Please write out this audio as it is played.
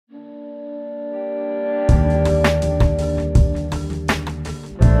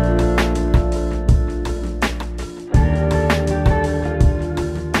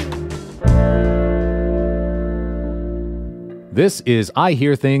This is I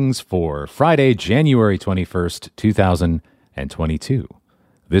Hear Things for Friday, January 21st, 2022.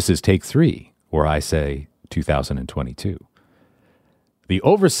 This is take 3, where I say 2022. The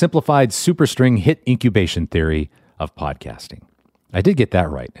oversimplified superstring hit incubation theory of podcasting. I did get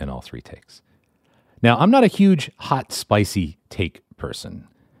that right in all 3 takes. Now, I'm not a huge hot, spicy take person.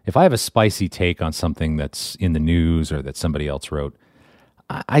 If I have a spicy take on something that's in the news or that somebody else wrote,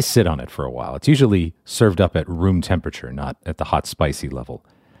 I sit on it for a while. It's usually served up at room temperature, not at the hot, spicy level.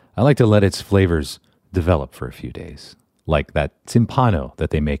 I like to let its flavors develop for a few days, like that timpano that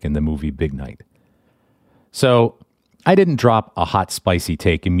they make in the movie Big Night. So I didn't drop a hot, spicy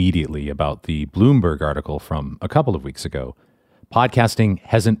take immediately about the Bloomberg article from a couple of weeks ago. Podcasting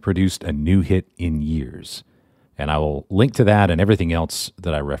hasn't produced a new hit in years. And I will link to that and everything else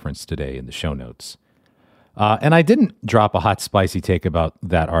that I referenced today in the show notes. And I didn't drop a hot, spicy take about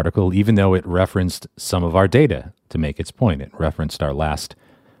that article, even though it referenced some of our data to make its point. It referenced our last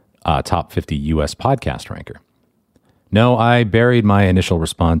top 50 U.S. podcast ranker. No, I buried my initial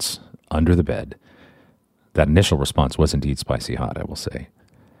response under the bed. That initial response was indeed spicy hot, I will say.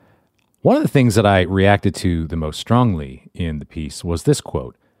 One of the things that I reacted to the most strongly in the piece was this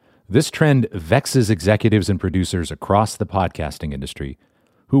quote: "This trend vexes executives and producers across the podcasting industry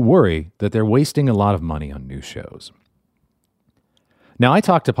who worry that they're wasting a lot of money on new shows." Now, I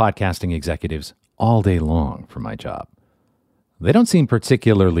talk to podcasting executives all day long for my job. They don't seem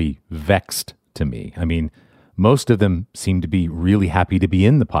particularly vexed to me. I mean, most of them seem to be really happy to be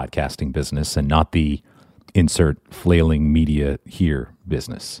in the podcasting business and not the insert flailing media here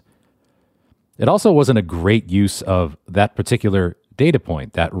business. It also wasn't a great use of that particular data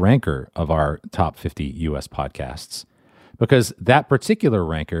point, that ranker of our top 50 U.S. podcasts, because that particular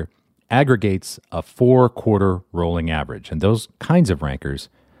ranker aggregates a 4-quarter rolling average. And those kinds of rankers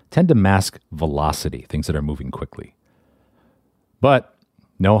tend to mask velocity, things that are moving quickly. But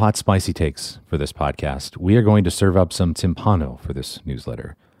no hot, spicy takes for this podcast. We are going to serve up some timpano for this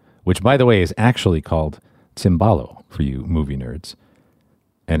newsletter, which, by the way, is actually called timbalo for you movie nerds.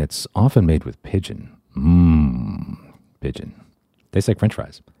 And it's often made with pigeon. Pigeon. Tastes like French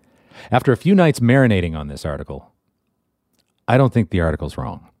fries. After a few nights marinating on this article, I don't think the article's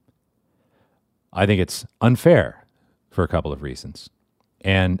wrong. I think it's unfair for a couple of reasons.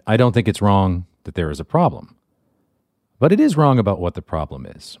 And I don't think it's wrong that there is a problem. But it is wrong about what the problem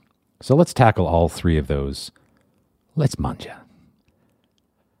is. So let's tackle all 3 of those. Let's manja.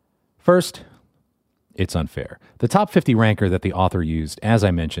 First, it's unfair. The top 50 ranker that the author used, as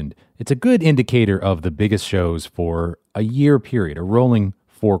I mentioned, it's a good indicator of the biggest shows for a year period, a rolling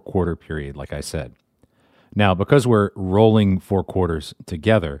 4-quarter period, like I said. Now, because we're rolling 4 quarters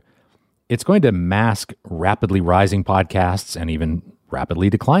together, it's going to mask rapidly rising podcasts and even rapidly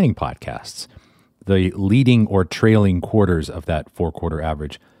declining podcasts. The leading or trailing quarters of that 4-quarter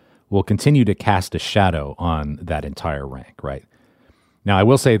average will continue to cast a shadow on that entire rank, right? Now, I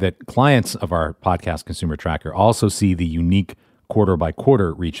will say that clients of our podcast consumer tracker also see the unique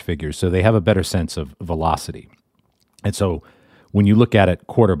quarter-by-quarter reach figures, so they have a better sense of velocity. And so when you look at it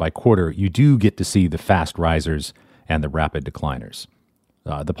quarter by quarter, you do get to see the fast risers and the rapid decliners.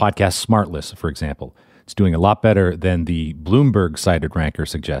 The podcast Smart List, for example, it's doing a lot better than the Bloomberg-cited ranker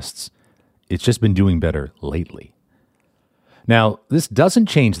suggests. It's just been doing better lately. Now, this doesn't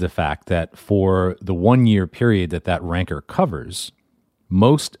change the fact that for the 1-year period that ranker covers,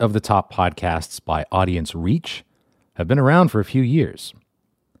 most of the top podcasts by audience reach have been around for a few years.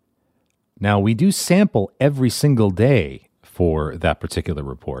 Now, we do sample every single day for that particular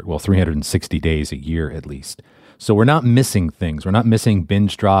report. Well, 360 days a year at least. So we're not missing things. We're not missing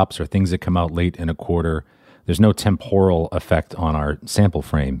binge drops or things that come out late in a quarter. There's no temporal effect on our sample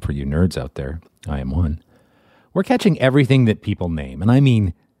frame for you nerds out there. I am one. We're catching everything that people name, and I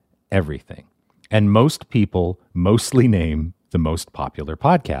mean everything. And most people mostly name the most popular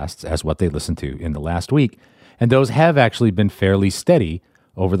podcasts as what they listened to in the last week. And those have actually been fairly steady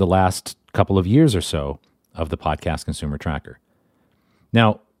over the last couple of years or so of the podcast consumer tracker.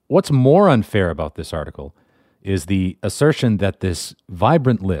 Now, what's more unfair about this article is the assertion that this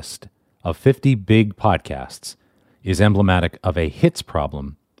vibrant list of 50 big podcasts is emblematic of a hits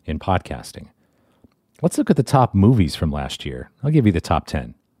problem in podcasting. Let's look at the top movies from last year. I'll give you the top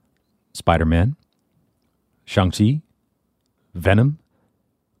 10. Spider-Man, Shang-Chi, Venom,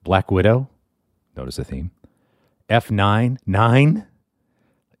 Black Widow, notice the theme, F9,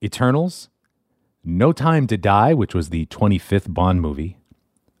 Eternals, No Time to Die, which was the 25th Bond movie,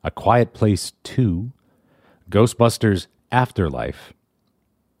 A Quiet Place 2, Ghostbusters Afterlife,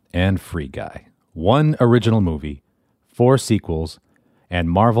 and Free Guy. 1 original movie, 4 sequels, and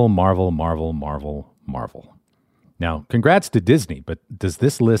Marvel. Now, congrats to Disney, but does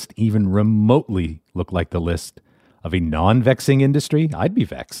this list even remotely look like the list of a non-vexing industry? I'd be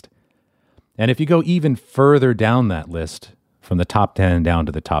vexed. And if you go even further down that list, from the top 10 down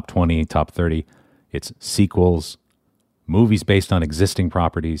to the top 20, top 30, it's sequels, movies based on existing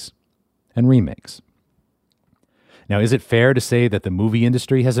properties, and remakes. Now, is it fair to say that the movie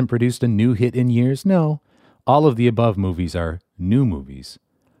industry hasn't produced a new hit in years? No. All of the above movies are new movies,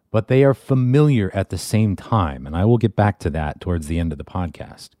 but they are familiar at the same time, and I will get back to that towards the end of the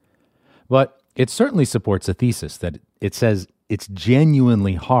podcast. But it certainly supports a thesis that it says it's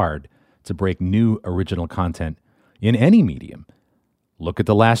genuinely hard to break new original content in any medium. Look at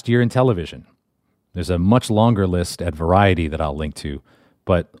the last year in television. There's a much longer list at Variety that I'll link to,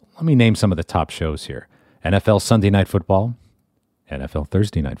 but let me name some of the top shows here. NFL Sunday Night Football, NFL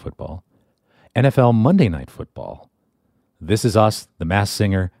Thursday Night Football, NFL Monday Night Football, This Is Us, The Masked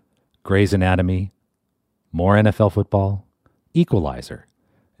Singer, Grey's Anatomy, more NFL football, Equalizer,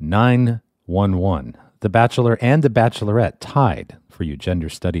 911, The Bachelor and The Bachelorette tied for you gender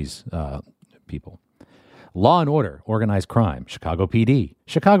studies people. Law and Order, Organized Crime, Chicago PD,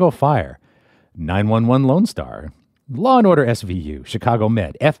 Chicago Fire, 911 Lone Star, Law and Order SVU, Chicago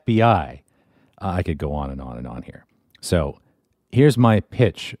Med, FBI. I could go on and on and on here. So here's my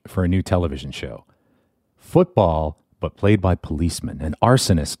pitch for a new television show. Football, but played by policemen. An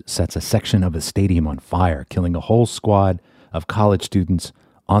arsonist sets a section of a stadium on fire, killing a whole squad of college students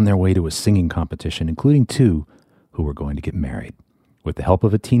on their way to a singing competition, including 2 who were going to get married. With the help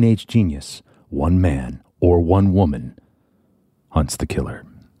of a teenage genius, one man or one woman hunts the killer.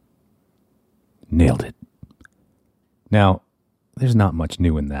 Nailed it. Now, there's not much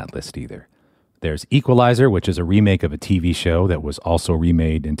new in that list either. There's Equalizer, which is a remake of a TV show that was also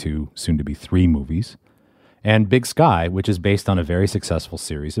remade into soon-to-be 3 movies, and Big Sky, which is based on a very successful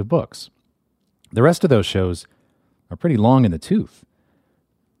series of books. The rest of those shows are pretty long in the tooth.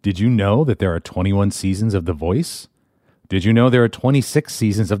 Did you know that there are 21 seasons of The Voice? Did you know there are 26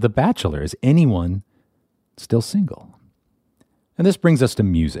 seasons of The Bachelor? Is anyone still single? And this brings us to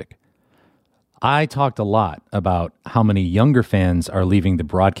music. I talked a lot about how many younger fans are leaving the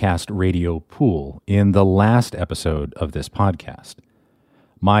broadcast radio pool in the last episode of this podcast.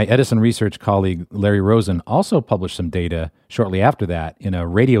 My Edison Research colleague, Larry Rosen, also published some data shortly after that in a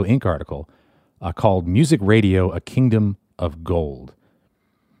Radio Inc. article called Music Radio, A Kingdom of Gold.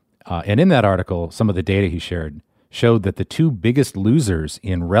 And in that article, some of the data he shared showed that the 2 biggest losers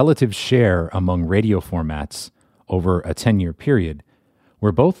in relative share among radio formats over a 10-year period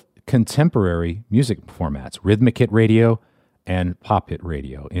were both contemporary music formats, rhythmic hit radio and pop hit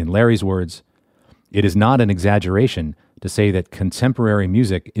radio. In Larry's words, it is not an exaggeration to say that contemporary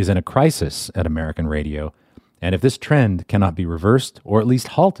music is in a crisis at American radio, and if this trend cannot be reversed or at least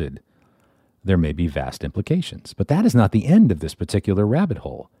halted, there may be vast implications. But that is not the end of this particular rabbit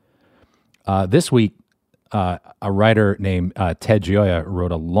hole. This week, a writer named Ted Gioia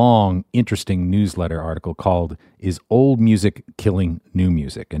wrote a long, interesting newsletter article called Is Old Music Killing New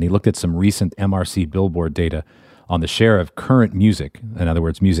Music? And he looked at some recent MRC Billboard data on the share of current music, in other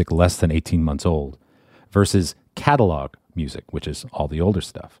words, music less than 18 months old, versus catalog music, which is all the older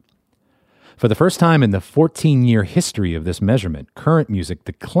stuff. For the first time in the 14-year history of this measurement, current music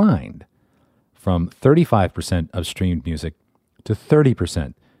declined from 35% of streamed music to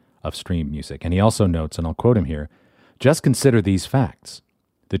 30% of streamed music. And he also notes, and I'll quote him here, just consider these facts.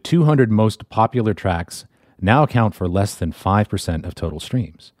 The 200 most popular tracks now account for less than 5% of total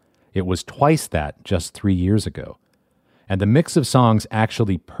streams. It was twice that just 3 years ago. And the mix of songs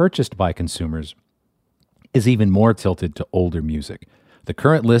actually purchased by consumers is even more tilted to older music. The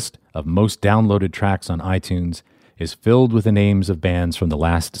current list of most downloaded tracks on iTunes is filled with the names of bands from the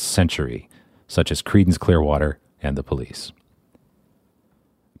last century, such as Creedence Clearwater and The Police.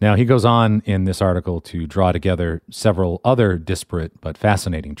 Now, he goes on in this article to draw together several other disparate but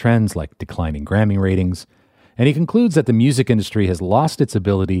fascinating trends like declining Grammy ratings, and he concludes that the music industry has lost its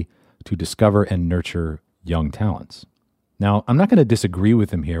ability to discover and nurture young talents. Now, I'm not going to disagree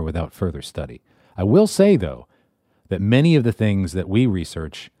with him here without further study. I will say, though, that many of the things that we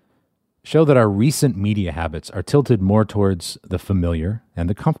research show that our recent media habits are tilted more towards the familiar and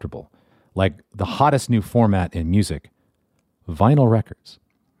the comfortable, like the hottest new format in music, vinyl records.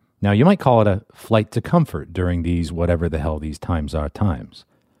 Now, you might call it a flight to comfort during these whatever the hell these times are times.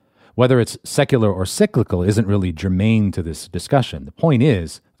 Whether it's secular or cyclical isn't really germane to this discussion. The point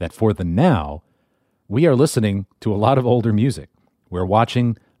is that for the now, we are listening to a lot of older music. We're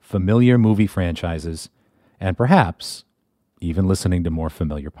watching familiar movie franchises and perhaps even listening to more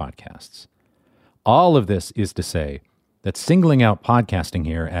familiar podcasts. All of this is to say that singling out podcasting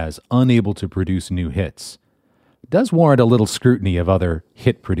here as unable to produce new hits does warrant a little scrutiny of other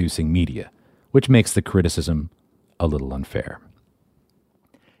hit-producing media, which makes the criticism a little unfair.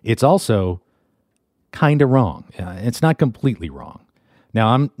 It's also kind of wrong. It's not completely wrong. Now,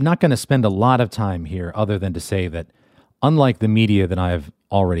 I'm not going to spend a lot of time here other than to say that unlike the media that I've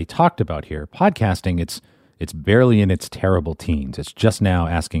already talked about here, podcasting, it's barely in its terrible teens. It's just now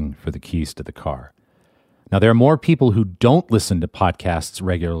asking for the keys to the car. Now, there are more people who don't listen to podcasts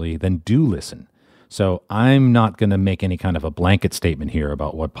regularly than do listen. So I'm not going to make any kind of a blanket statement here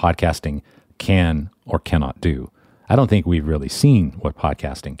about what podcasting can or cannot do. I don't think we've really seen what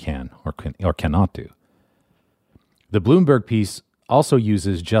podcasting can or cannot do. The Bloomberg piece also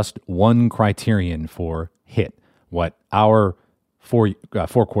uses just one criterion for hit, what our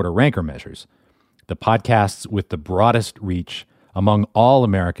four-quarter ranker measures, the podcasts with the broadest reach among all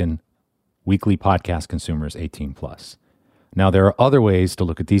American weekly podcast consumers 18 plus. Now, there are other ways to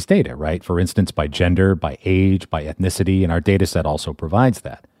look at these data, right? For instance, by gender, by age, by ethnicity, and our data set also provides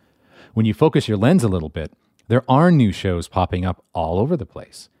that. When you focus your lens a little bit, there are new shows popping up all over the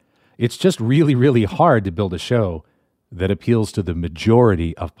place. It's just really, really hard to build a show that appeals to the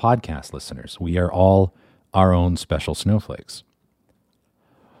majority of podcast listeners. We are all our own special snowflakes.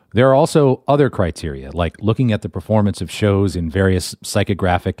 There are also other criteria, like looking at the performance of shows in various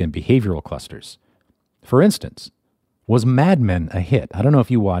psychographic and behavioral clusters. For instance, was Mad Men a hit? I don't know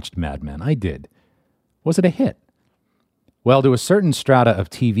if you watched Mad Men. I did. Was it a hit? Well, to a certain strata of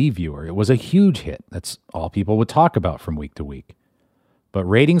TV viewer, it was a huge hit. That's all people would talk about from week to week. But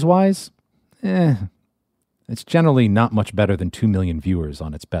ratings-wise, it's generally not much better than 2 million viewers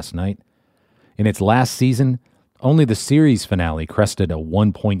on its best night. In its last season, only the series finale crested a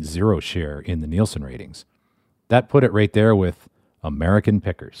 1.0 share in the Nielsen ratings. That put it right there with American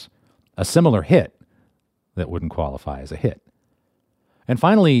Pickers, a similar hit that wouldn't qualify as a hit. And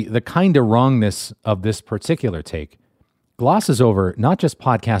finally, the kind of wrongness of this particular take glosses over not just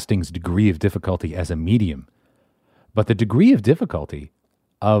podcasting's degree of difficulty as a medium, but the degree of difficulty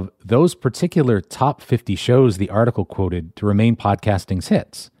of those particular top 50 shows the article quoted to remain podcasting's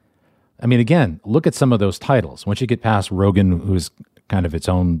hits. I mean, again, look at some of those titles. Once you get past Rogan, who's kind of its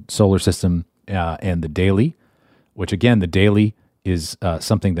own solar system, and The Daily, which again, The Daily is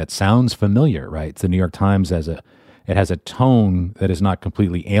something that sounds familiar, right? It's the New York Times it has a tone that is not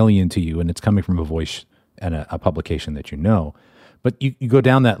completely alien to you, and it's coming from a voice and a publication that you know. But you go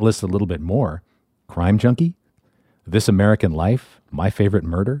down that list a little bit more. Crime Junkie, This American Life, My Favorite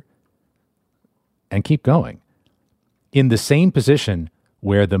Murder, and keep going. In the same position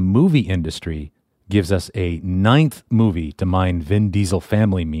where the movie industry gives us a 9th movie to mine Vin Diesel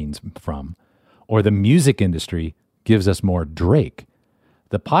family memes from, or the music industry gives us more Drake,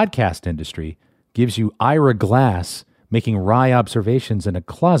 the podcast industry gives you Ira Glass making wry observations in a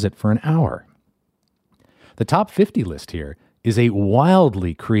closet for an hour. The top 50 list here is a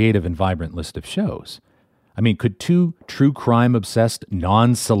wildly creative and vibrant list of shows. I mean, could 2 true crime-obsessed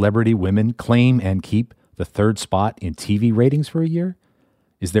non-celebrity women claim and keep the 3rd spot in TV ratings for a year?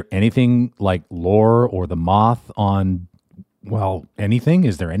 Is there anything like Lore or The Moth on, well, anything?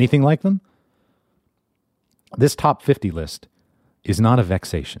 Is there anything like them? This top 50 list is not a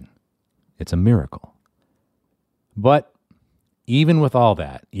vexation. It's a miracle. But even with all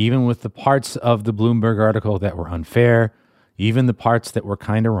that, even with the parts of the Bloomberg article that were unfair, even the parts that were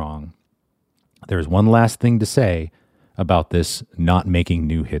kind of wrong, there's one last thing to say about this not making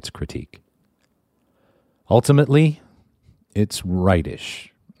new hits critique. Ultimately, it's rightish.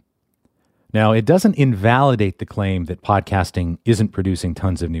 Now, it doesn't invalidate the claim that podcasting isn't producing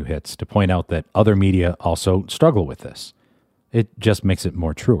tons of new hits to point out that other media also struggle with this. It just makes it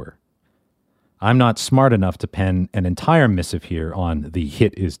more truer. I'm not smart enough to pen an entire missive here on the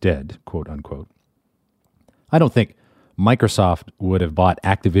hit is dead, quote unquote. I don't think Microsoft would have bought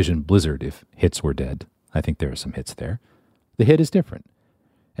Activision Blizzard if hits were dead. I think there are some hits there. The hit is different.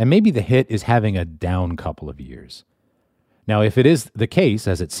 And maybe the hit is having a down couple of years. Now, if it is the case,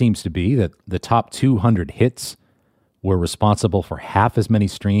 as it seems to be, that the top 200 hits were responsible for half as many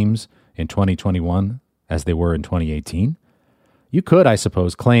streams in 2021 as they were in 2018, you could, I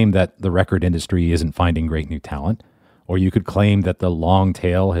suppose, claim that the record industry isn't finding great new talent, or you could claim that the long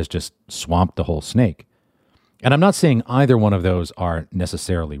tail has just swamped the whole snake. And I'm not saying either one of those are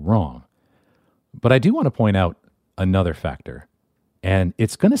necessarily wrong, but I do want to point out another factor, and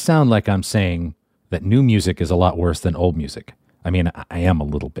it's going to sound like I'm saying that new music is a lot worse than old music. I mean, I am a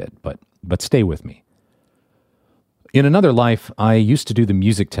little bit, but stay with me. In another life, I used to do the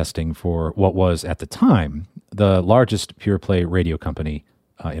music testing for what was, at the time, the largest pure play radio company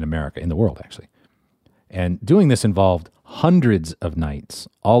in America, in the world, actually. And doing this involved hundreds of nights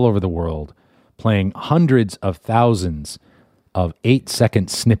all over the world, playing hundreds of thousands of 8-second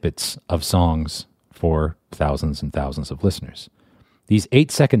snippets of songs for thousands and thousands of listeners. These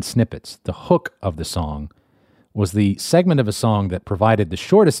 8-second snippets, the hook of the song, was the segment of a song that provided the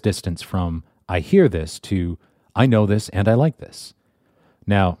shortest distance from I hear this to I know this and I like this.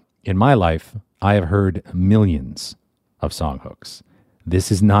 Now, in my life, I have heard millions of song hooks.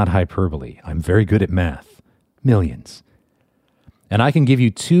 This is not hyperbole. I'm very good at math. Millions. And I can give you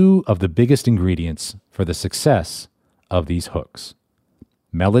two of the biggest ingredients for the success of these hooks: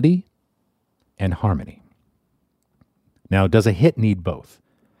 melody and harmony. Now, does a hit need both?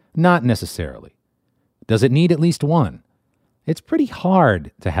 Not necessarily. Does it need at least one? It's pretty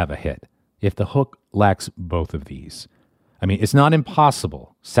hard to have a hit if the hook lacks both of these. I mean, it's not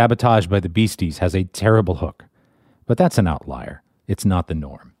impossible. Sabotage by the Beasties has a terrible hook, but that's an outlier. It's not the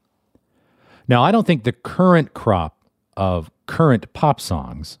norm. Now, I don't think the current crop of current pop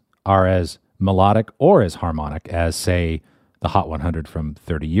songs are as melodic or as harmonic as, say, the Hot 100 from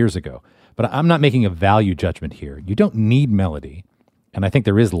 30 years ago. But I'm not making a value judgment here. You don't need melody, and I think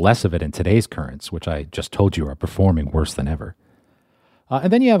there is less of it in today's currents, which I just told you are performing worse than ever.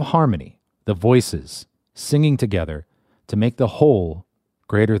 And then you have harmony, the voices singing together to make the whole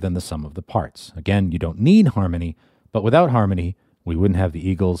greater than the sum of the parts. Again, you don't need harmony, but without harmony, we wouldn't have the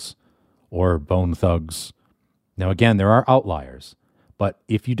Eagles or Bone Thugs. Now, again, there are outliers, but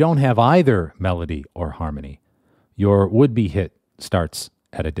if you don't have either melody or harmony, your would-be hit starts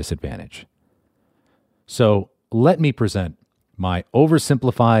at a disadvantage. So let me present my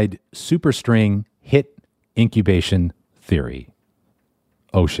oversimplified superstring hit incubation theory.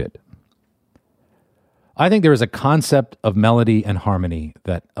 Oh shit. I think there is a concept of melody and harmony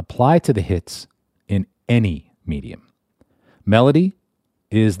that apply to the hits in any medium. Melody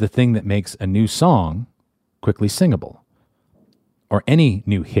is the thing that makes a new song quickly singable, or any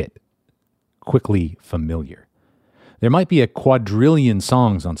new hit quickly familiar. There might be a quadrillion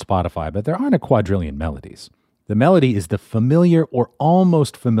songs on Spotify, but there aren't a quadrillion melodies. The melody is the familiar or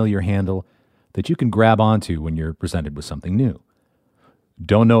almost familiar handle that you can grab onto when you're presented with something new.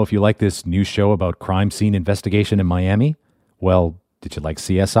 Don't know if you like this new show about crime scene investigation in Miami? Well, did you like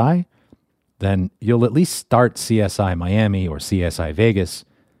CSI? Then you'll at least start CSI Miami or CSI Vegas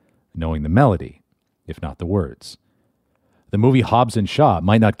knowing the melody, if not the words. The movie Hobbs and Shaw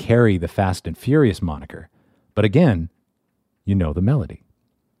might not carry the Fast and Furious moniker, but again, you know the melody.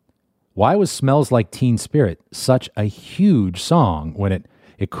 Why was Smells Like Teen Spirit such a huge song when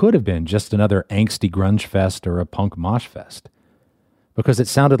it could have been just another angsty grunge fest or a punk mosh fest? Because it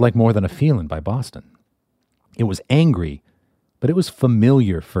sounded like More Than a Feelin' by Boston. It was angry, but it was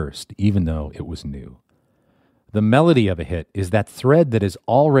familiar first, even though it was new. The melody of a hit is that thread that is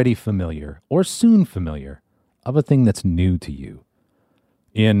already familiar, or soon familiar, of a thing that's new to you.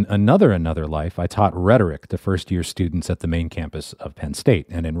 In another life, I taught rhetoric to first-year students at the main campus of Penn State.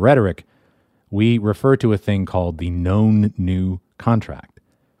 And in rhetoric, we refer to a thing called the known new contract.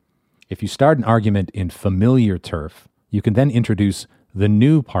 If you start an argument in familiar turf, you can then introduce the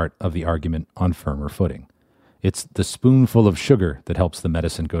new part of the argument on firmer footing. It's the spoonful of sugar that helps the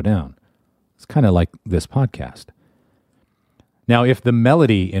medicine go down. It's kind of like this podcast. Now, if the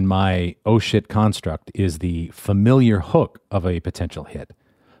melody in my oh shit construct is the familiar hook of a potential hit,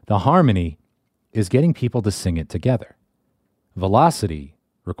 the harmony is getting people to sing it together. Velocity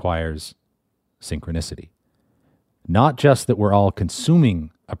requires synchronicity. Not just that we're all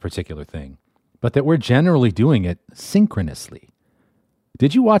consuming a particular thing, but that we're generally doing it synchronously.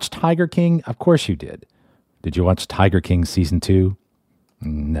 Did you watch Tiger King? Of course you did. Did you watch Tiger King Season 2?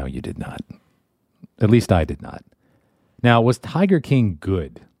 No, you did not. At least I did not. Now, was Tiger King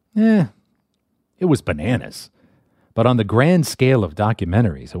good? It was bananas. But on the grand scale of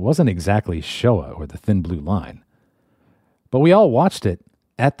documentaries, it wasn't exactly Shoah or The Thin Blue Line. But we all watched it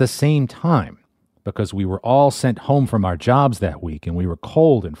at the same time because we were all sent home from our jobs that week and we were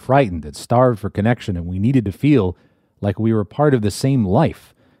cold and frightened and starved for connection and we needed to feel like we were part of the same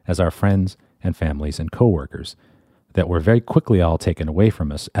life as our friends and families and coworkers that were very quickly all taken away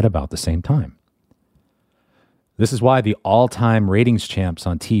from us at about the same time. This is why the all-time ratings champs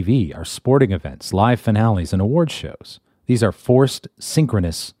on TV are sporting events, live finales, and award shows. These are forced,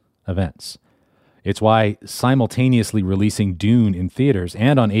 synchronous events. It's why simultaneously releasing Dune in theaters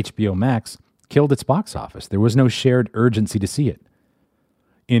and on HBO Max killed its box office. There was no shared urgency to see it.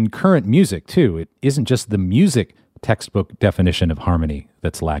 In current music, too, it isn't just the music textbook definition of harmony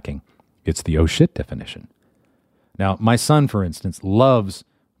that's lacking. It's the oh shit definition. Now, my son, for instance, loves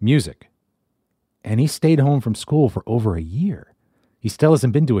music. And he stayed home from school for over a year. He still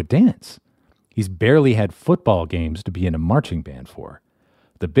hasn't been to a dance. He's barely had football games to be in a marching band for.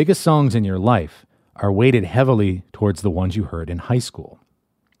 The biggest songs in your life are weighted heavily towards the ones you heard in high school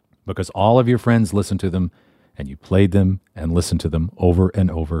because all of your friends listened to them and you played them and listened to them over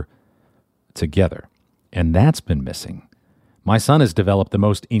and over together. And that's been missing. My son has developed the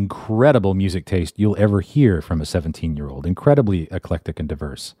most incredible music taste you'll ever hear from a 17-year-old, incredibly eclectic and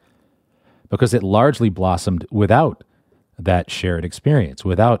diverse, because it largely blossomed without that shared experience,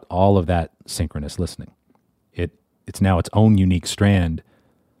 without all of that synchronous listening. It's now its own unique strand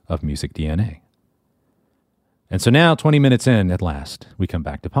of music DNA. And so now, 20 minutes in, at last, we come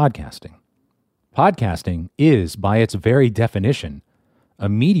back to podcasting. Podcasting is, by its very definition, a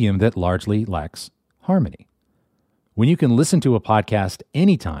medium that largely lacks harmony. When you can listen to a podcast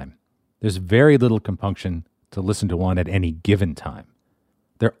anytime, there's very little compunction to listen to one at any given time.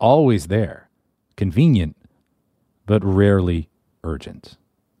 They're always there, convenient, but rarely urgent,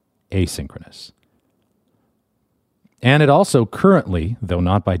 asynchronous. And it also currently, though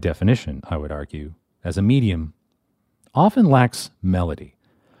not by definition, I would argue, as a medium, often lacks melody.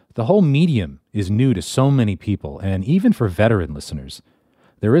 The whole medium is new to so many people, and even for veteran listeners,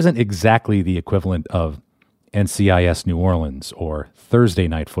 there isn't exactly the equivalent of NCIS New Orleans or Thursday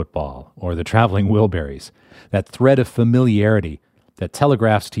Night Football or the Traveling Wilburys, that thread of familiarity that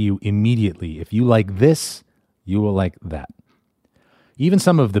telegraphs to you immediately, if you like this, you will like that. Even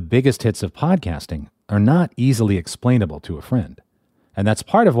some of the biggest hits of podcasting are not easily explainable to a friend. And that's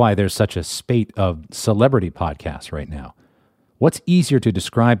part of why there's such a spate of celebrity podcasts right now. What's easier to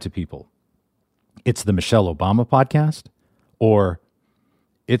describe to people? It's the Michelle Obama podcast, or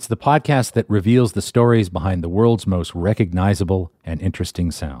it's the podcast that reveals the stories behind the world's most recognizable and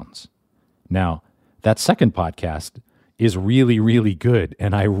interesting sounds. Now, that second podcast is really, really good,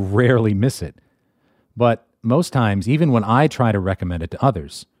 and I rarely miss it. But most times, even when I try to recommend it to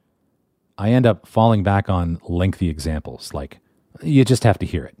others, I end up falling back on lengthy examples like, you just have to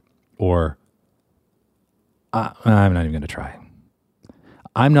hear it, or I'm not even going to try.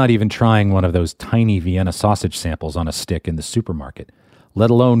 I'm not even trying one of those tiny Vienna sausage samples on a stick in the supermarket,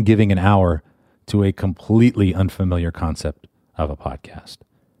 let alone giving an hour to a completely unfamiliar concept of a podcast.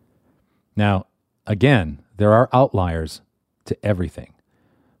 Now, again, there are outliers to everything,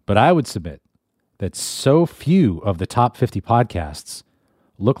 but I would submit that so few of the top 50 podcasts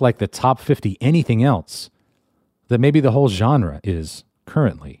look like the top 50 anything else that maybe the whole genre is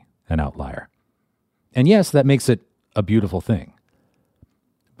currently an outlier. And yes, that makes it a beautiful thing.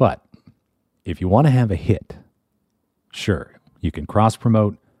 But if you want to have a hit, sure, you can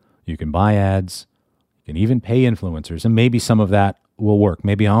cross-promote, you can buy ads, you can even pay influencers, and maybe some of that will work,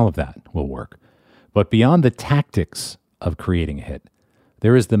 maybe all of that will work. But beyond the tactics of creating a hit,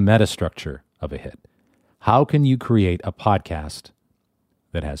 there is the metastructure of a hit. How can you create a podcast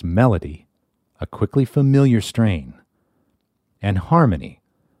that has melody, a quickly familiar strain, and harmony,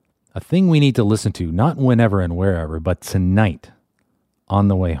 a thing we need to listen to not whenever and wherever, but tonight on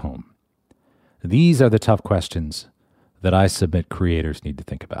the way home? These are the tough questions that I submit creators need to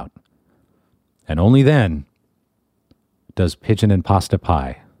think about. And only then does pigeon and pasta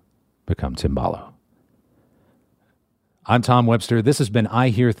pie become timbalo. I'm Tom Webster. This has been I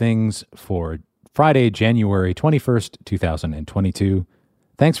Hear Things for Friday, January 21st, 2022.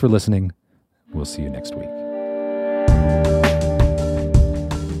 Thanks for listening. We'll see you next week.